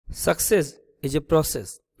Success is a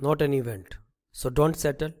process, not an event. So don't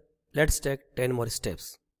settle. Let's take 10 more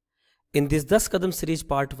steps. In this 10 Kadam series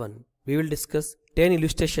part 1, we will discuss 10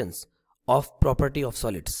 illustrations of property of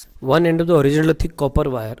solids. One end of the original thick copper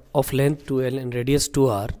wire of length 2L and radius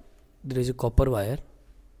 2R. There is a copper wire.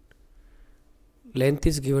 Length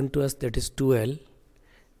is given to us, that is 2L,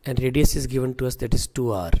 and radius is given to us, that is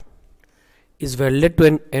 2R. Is welded to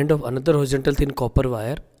an end of another horizontal thin copper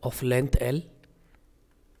wire of length L.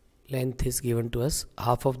 Length is given to us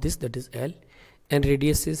half of this, that is L, and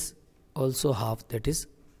radius is also half, that is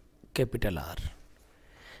capital R.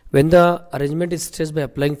 When the arrangement is stressed by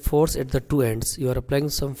applying force at the two ends, you are applying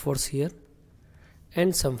some force here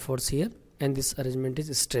and some force here, and this arrangement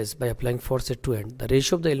is stressed by applying force at two ends. The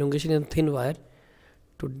ratio of the elongation in thin wire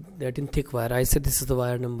to that in thick wire, I said this is the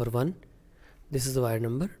wire number 1, this is the wire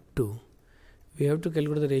number 2. We have to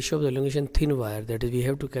calculate the ratio of the elongation thin wire, that is we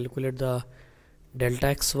have to calculate the delta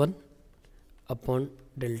x1 upon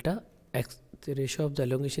delta x, the ratio of the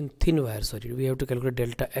elongation thin wire, we have to calculate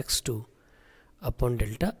delta x2 upon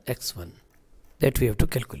delta x1, that we have to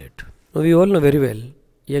calculate. Now we all know very well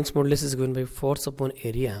Young's modulus is given by force upon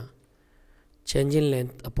area, change in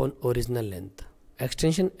length upon original length.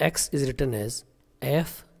 Extension x is written as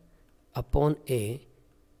F upon A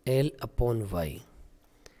L upon Y.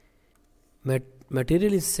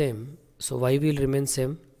 Material is same, so Y will remain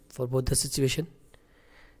same for both the situation.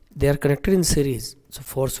 They are connected in series, so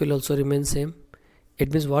force will also remain same.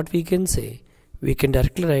 It means what we can say, we can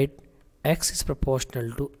directly write x is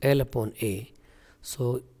proportional to L upon A.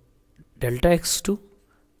 So delta x2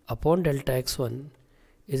 upon delta x1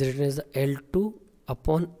 is written as the L2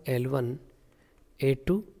 upon L1,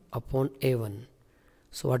 A2 upon A1.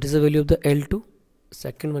 So what is the value of the L2?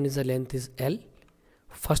 Second one is the length is L,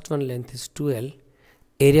 first one length is 2L.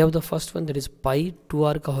 Area of the first one, that is pi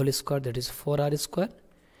 2R ka whole square, that is 4R square.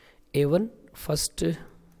 A1 first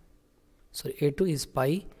A2 is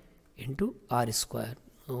pi into R square.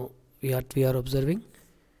 Now we are observing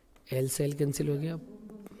L से L cancel हो गया,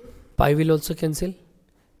 pi will also cancel,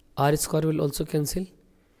 R square will also cancel,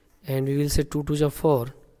 and we will say 2 to the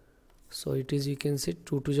 4, so it is, we can say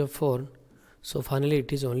 2 to the 4, so finally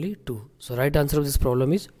it is only 2. So right answer of this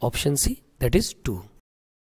problem is option C, that is 2.